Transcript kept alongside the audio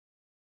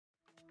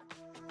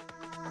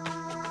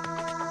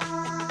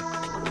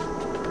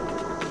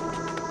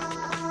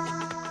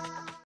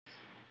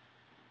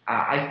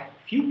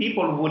Few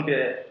people would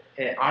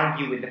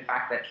argue with the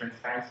fact that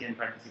transparency and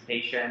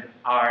participation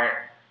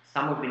are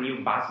some of the new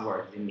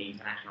buzzwords in the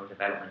international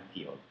development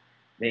field.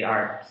 They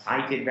are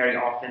cited very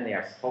often, they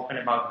are spoken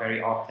about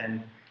very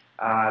often.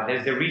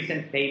 There's a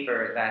recent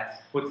paper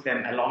that puts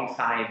them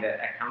alongside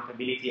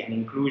accountability and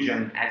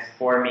inclusion as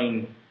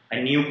forming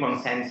a new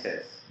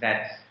consensus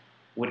that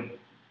would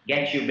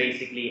get you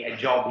basically a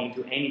job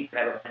into any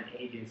development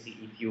agency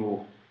if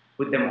you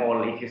put them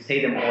all, if you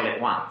say them all at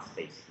once,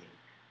 basically.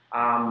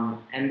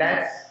 And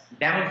that's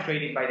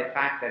demonstrated by the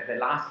fact that the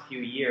last few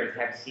years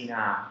have seen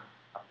a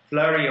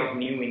flurry of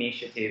new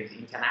initiatives,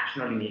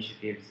 international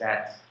initiatives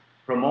that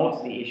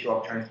promotes the issue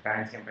of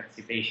transparency and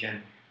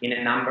participation in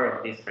a number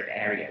of disparate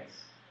areas.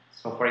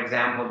 So, for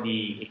example,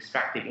 the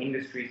Extractive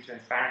Industries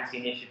Transparency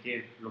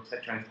Initiative looks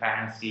at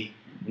transparency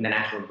in the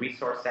natural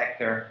resource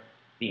sector.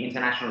 The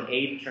International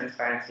Aid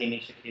Transparency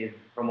Initiative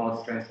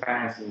promotes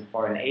transparency in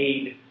foreign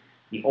aid.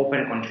 The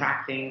Open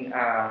Contracting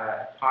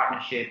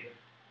Partnership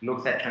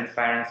looks at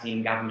transparency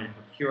in government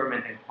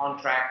procurement and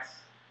contracts.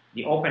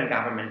 The Open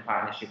Government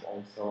Partnership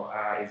also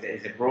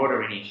is a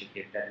broader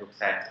initiative that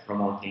looks at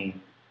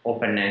promoting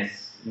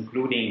openness,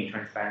 including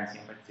transparency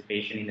and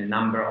participation in a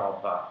number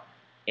of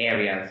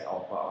areas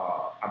of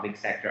public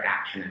sector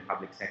action and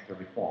public sector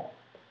reform.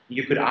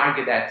 You could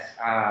argue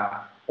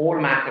that all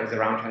matters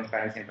around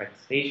transparency and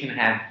participation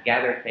have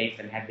gathered pace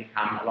and have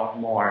become a lot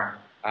more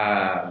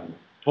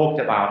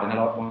talked about and a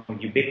lot more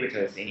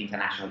ubiquitous in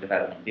international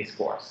development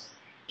discourse.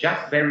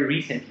 Just very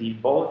recently,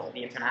 both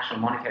the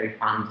International Monetary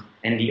Fund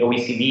and the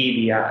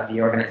OECD,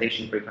 the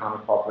Organization for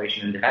Economic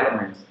Cooperation and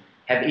Development,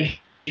 have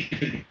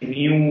issued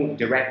new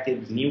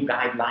directives, new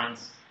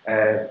guidelines,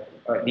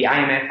 the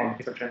IMF on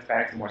fiscal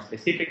transparency more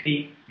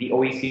specifically, the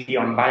OECD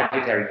on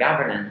budgetary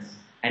governance,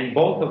 and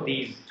both of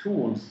these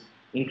tools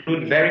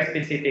include very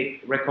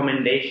specific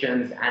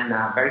recommendations and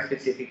very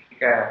specific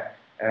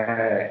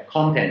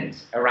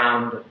content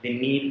around the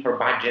need for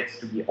budgets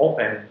to be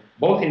open,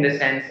 both in the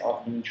sense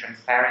of being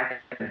transparent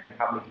and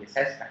publicly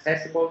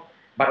accessible,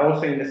 but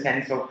also in the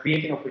sense of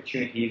creating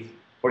opportunities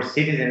for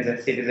citizens and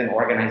citizen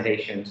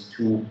organizations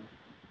to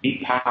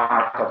be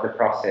part of the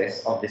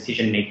process of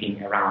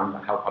decision-making around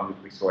how public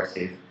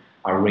resources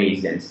are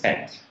raised and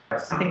spent.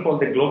 Something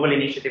called the Global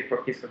Initiative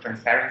for Fiscal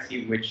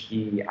Transparency, which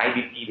the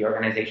IDP, the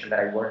organization that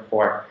I work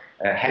for,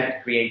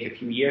 helped create a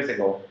few years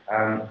ago,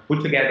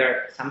 put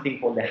together something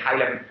called the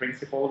high-level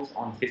principles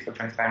on fiscal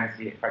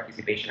transparency,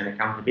 participation, and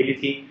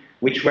accountability,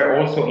 which were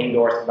also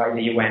endorsed by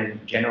the UN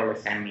General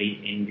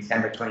Assembly in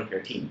December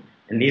 2013.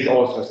 And these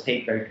also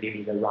state very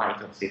clearly the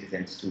right of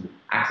citizens to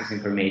access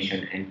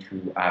information and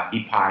to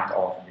be part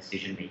of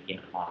decision-making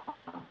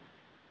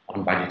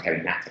on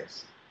budgetary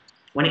matters.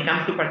 When it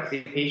comes to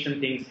participation,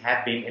 things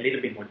have been a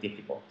little bit more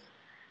difficult.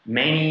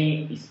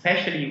 Many,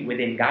 especially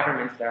within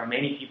governments, there are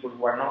many people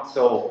who are not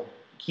so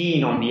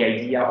keen on the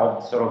idea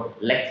of sort of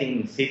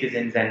letting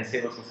citizens and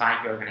civil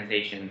society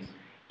organizations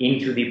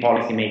into the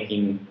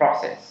policy-making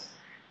process.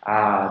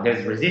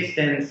 There's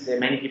resistance.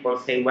 Many people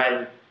say,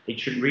 well, it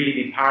should really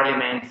be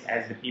parliaments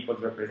as the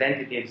people's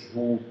representatives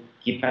who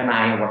keep an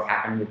eye on what's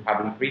happening with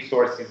public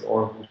resources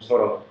or who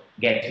sort of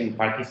get to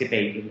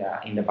participate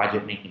in the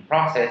budget-making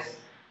process.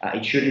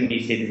 It shouldn't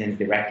be citizens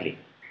directly.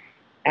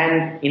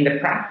 And in the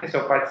practice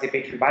of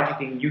participatory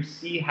budgeting, you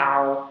see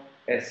how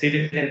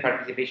citizen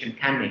participation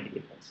can make a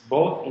difference,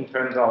 both in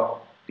terms of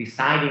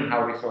deciding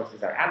how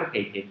resources are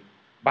allocated,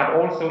 but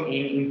also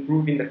in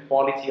improving the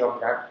quality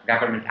of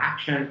government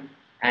action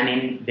and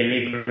in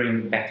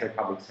delivering better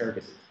public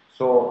services.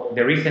 So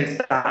the recent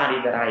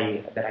study that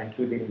I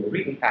included in the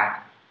reading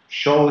pack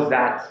shows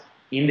that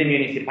in the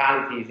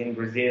municipalities in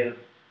Brazil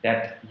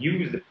that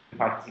use the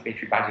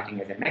participatory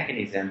budgeting as a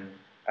mechanism,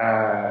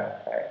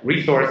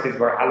 resources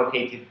were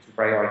allocated to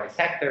priority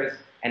sectors,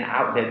 and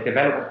the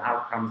development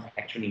outcomes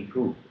actually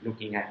improved,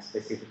 looking at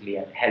specifically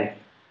at health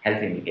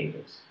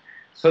indicators.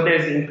 So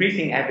there's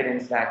increasing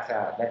evidence that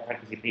that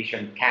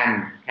participation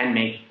can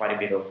make quite a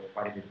bit of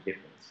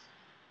difference.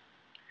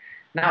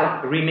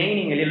 Now,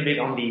 remaining a little bit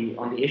on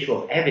the issue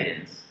of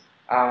evidence,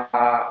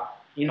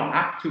 you know,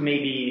 up to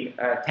maybe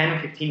 10 or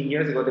 15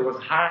 years ago, there was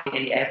hardly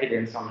any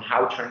evidence on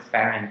how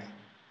transparent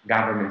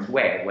governments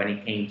were when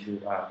it came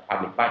to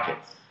public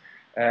budgets.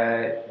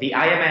 The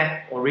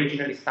IMF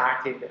originally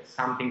started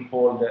something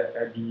called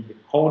the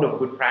Code of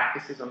Good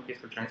Practices on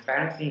Fiscal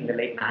Transparency in the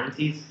late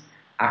 90s,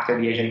 after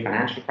the Asian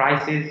financial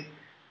crisis,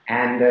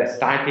 and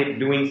started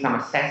doing some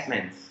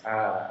assessments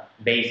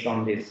based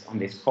on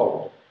this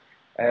code.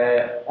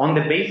 On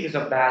the basis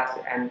of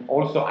that, and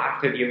also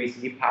after the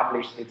OECD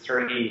published its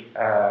early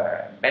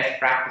best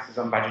practices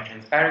on budget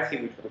transparency,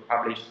 which were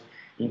published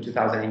in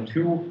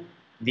 2002,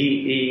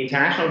 the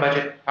International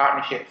Budget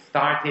Partnership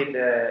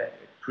started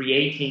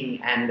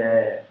creating and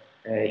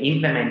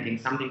implementing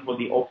something called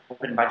the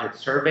Open Budget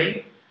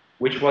Survey,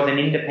 which was an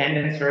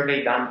independent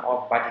survey done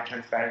of budget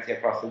transparency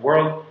across the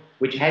world,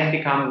 which has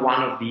become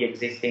one of the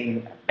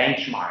existing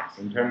benchmarks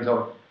in terms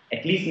of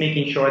at least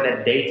making sure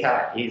that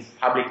data is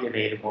publicly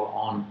available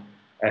on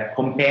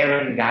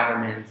comparing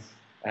governments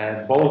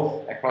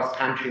both across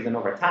countries and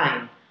over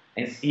time,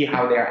 and see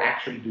how they're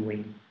actually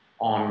doing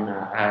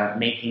on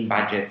making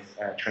budgets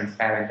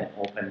transparent and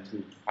open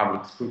to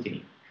public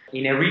scrutiny.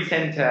 In a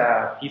recent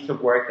piece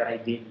of work that I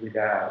did with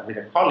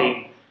a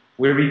colleague,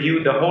 we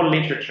reviewed the whole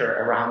literature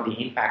around the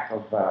impact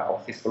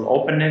of fiscal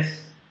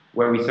openness,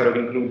 where we sort of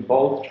include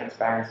both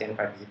transparency and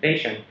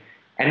participation.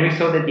 And we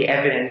saw that the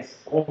evidence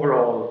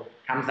overall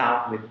comes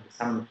out with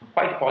some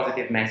quite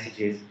positive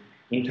messages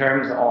in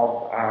terms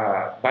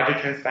of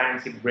budget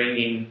transparency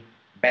bringing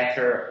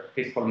better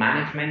fiscal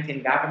management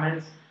in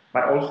governments,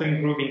 but also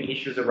improving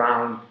issues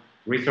around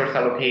resource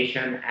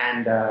allocation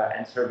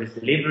and service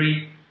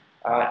delivery.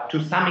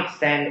 To some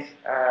extent,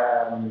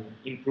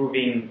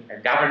 improving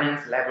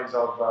governance, levels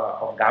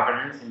of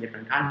governance in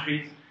different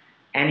countries,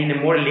 and in a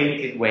more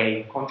limited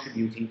way,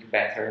 contributing to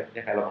better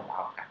development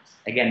outcomes.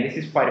 Again, this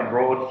is quite a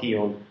broad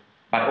field,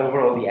 but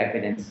overall the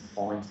evidence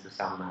points to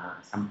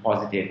some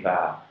positive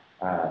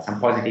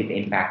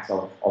impacts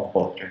of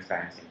both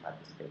transparency and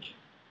participation.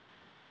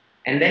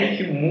 And then if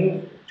you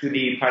move to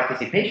the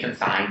participation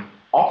side,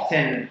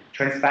 often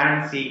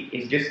transparency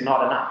is just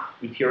not enough.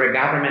 If you're a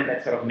government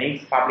that sort of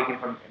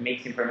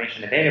makes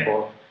information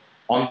available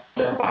on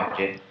the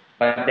budget,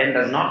 but then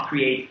does not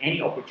create any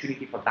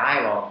opportunity for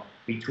dialogue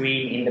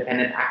between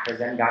independent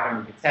actors and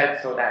government itself,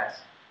 so that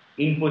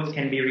inputs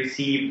can be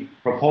received,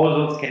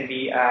 proposals can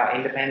be,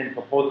 independent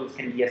proposals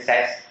can be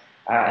assessed,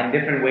 and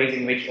different ways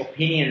in which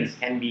opinions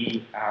can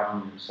be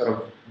sort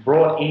of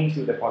brought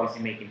into the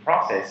policymaking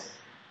process,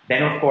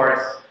 then of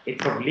course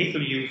it's of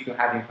little use to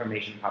have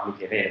information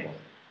publicly available.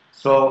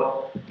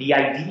 So the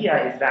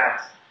idea is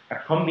that a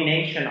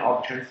combination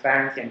of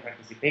transparency and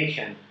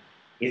participation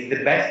is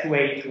the best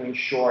way to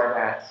ensure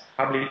that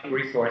public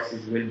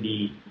resources will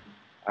be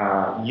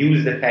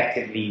used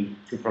effectively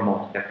to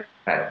promote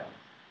development.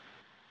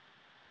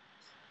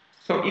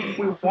 So if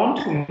we want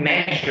to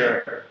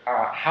measure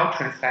how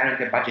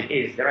transparent a budget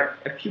is, there are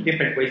a few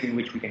different ways in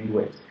which we can do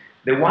it.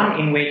 The one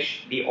in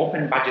which the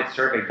Open Budget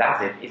Survey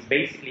does it is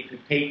basically to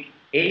take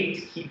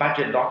 8 key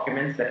budget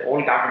documents that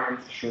all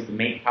governments should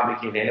make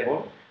publicly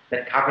available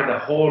that cover the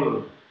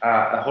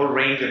whole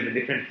range of the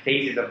different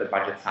phases of the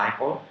budget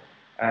cycle.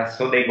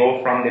 So they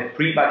go from the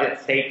pre-budget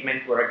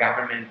statement, where a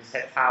government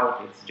sets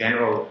out its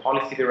general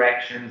policy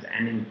directions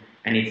and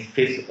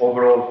its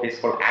overall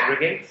fiscal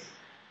aggregates,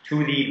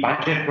 to the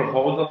budget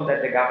proposal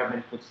that the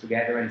government puts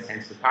together and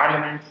sends to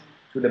Parliament,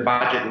 to the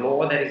budget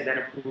law that is then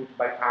approved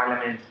by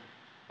Parliament,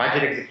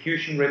 budget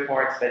execution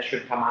reports that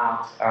should come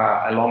out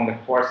along the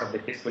course of the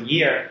fiscal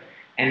year,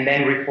 and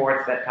then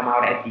reports that come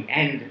out at the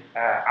end,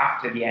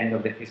 after the end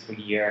of the fiscal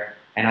year,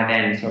 and are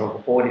then sort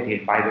of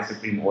audited by the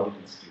Supreme Audit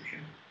Institution.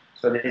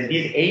 So there's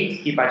these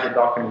 8 key budget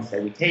documents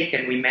that we take,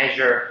 and we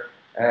measure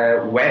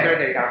whether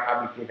they are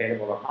publicly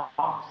available or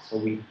not. So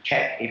we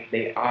check if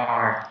they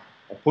are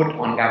put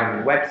on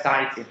government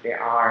websites, if they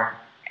are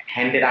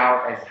handed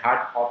out as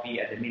hard copy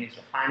at the Ministry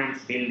of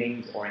Finance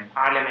buildings or in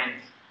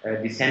Parliament,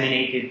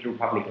 disseminated through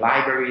public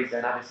libraries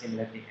and other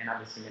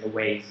similar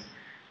ways.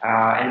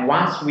 And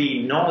once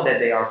we know that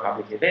they are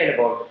publicly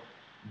available,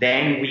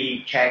 then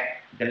we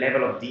check the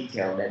level of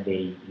detail that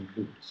they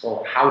include.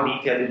 So how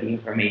detailed the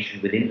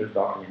information within the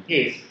document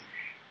is,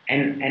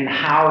 and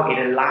how it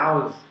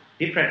allows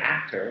different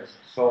actors,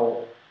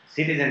 so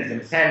citizens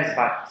themselves,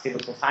 but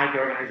civil society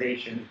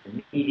organizations,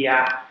 the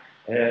media,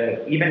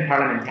 even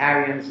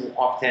parliamentarians who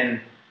often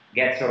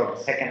get sort of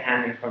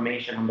second-hand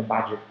information on the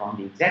budget from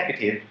the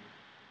executive,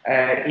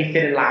 if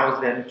it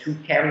allows them to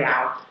carry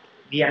out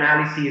the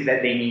analyses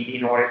that they need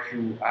in order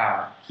to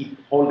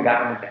hold the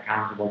government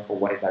accountable for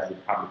what it does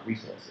with public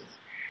resources.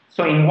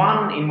 So in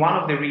one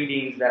of the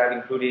readings that are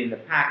included in the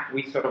pack,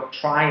 we sort of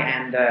try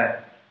and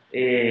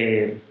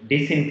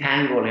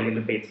disentangle a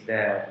little bit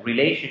the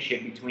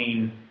relationship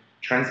between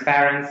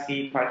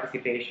transparency,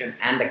 participation,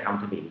 and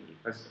accountability.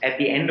 Because at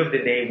the end of the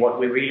day, what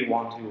we really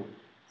want to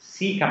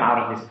see come out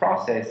of this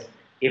process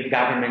is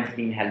governments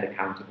being held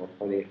accountable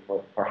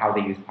for how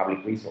they use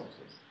public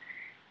resources.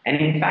 And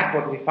in fact,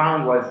 what we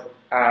found was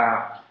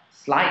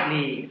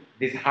slightly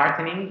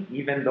disheartening,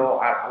 even though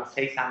I'll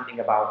say something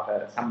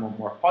about some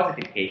more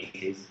positive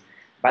cases,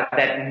 but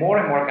that more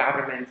and more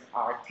governments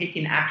are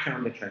taking action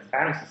on the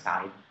transparency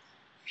side.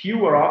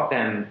 Fewer of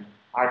them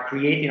are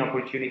creating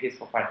opportunities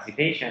for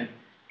participation,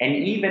 and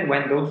even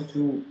when those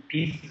two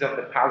pieces of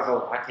the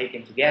puzzle are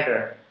taken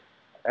together,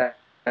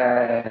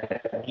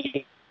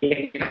 the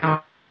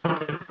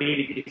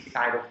accountability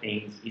side of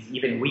things is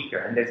even weaker,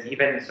 and there's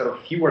even sort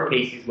of fewer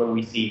cases where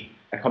we see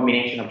a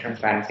combination of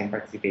transparency and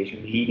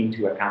participation leading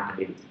to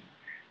accountability.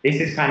 This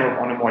is kind of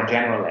on a more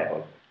general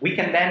level. We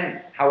can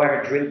then,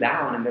 however, drill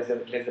down, and there's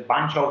a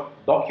bunch of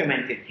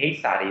documented case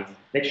studies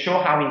that show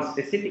how in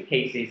specific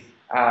cases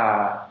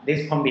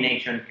this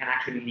combination can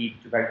actually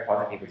lead to very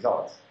positive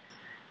results.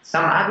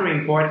 Some other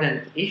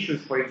important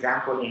issues, for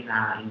example, in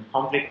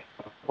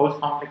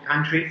post-conflict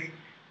countries,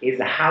 is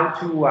how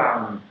to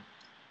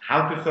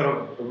sort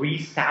of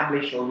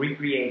reestablish or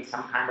recreate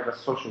some kind of a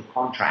social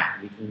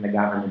contract between the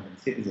government and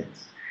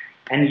citizens.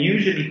 And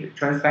usually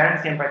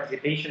transparency and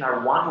participation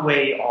are one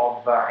way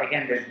of,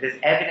 again, there's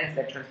evidence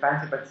that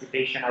transparency and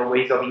participation are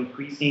ways of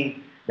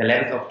increasing the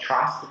levels of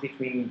trust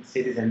between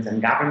citizens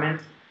and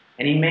government,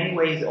 and in many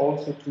ways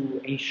also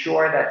to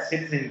ensure that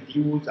citizen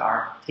views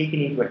are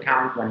taken into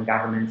account when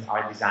governments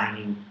are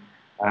designing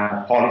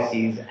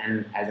policies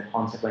and, as a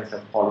consequence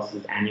of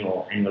policies,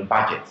 annual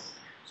budgets.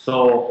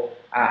 So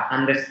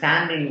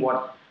understanding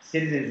what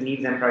citizens'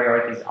 needs and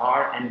priorities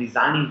are and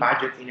designing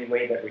budgets in a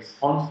way that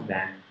responds to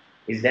them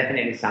is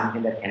definitely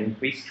something that can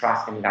increase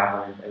trust in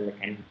government and that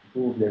can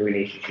improve the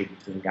relationship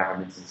between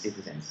governments and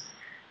citizens.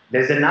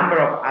 There's a number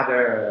of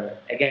other,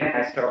 again,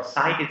 I sort of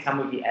cited some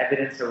of the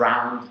evidence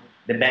around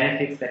the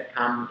benefits that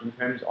come in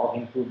terms of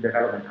improved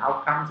development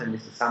outcomes, and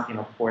this is something,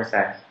 of course,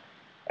 that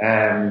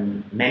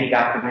many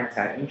governments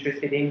are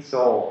interested in.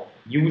 So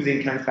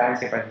using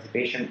transparency and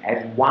participation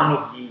as one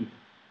of the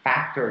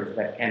factors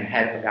that can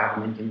help the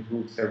government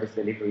improve service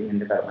delivery and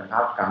development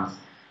outcomes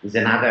is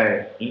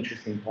another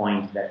interesting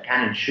point that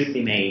can and should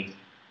be made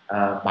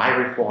by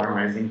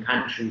reformers in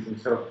countries in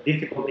sort of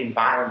difficult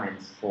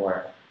environments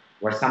where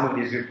some of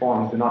these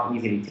reforms do not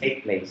easily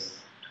take place,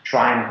 to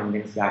try and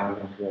convince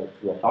government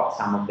to adopt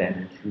some of them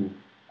and to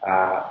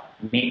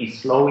maybe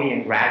slowly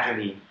and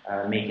gradually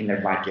making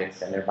their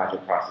budgets and their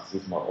budget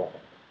processes more open.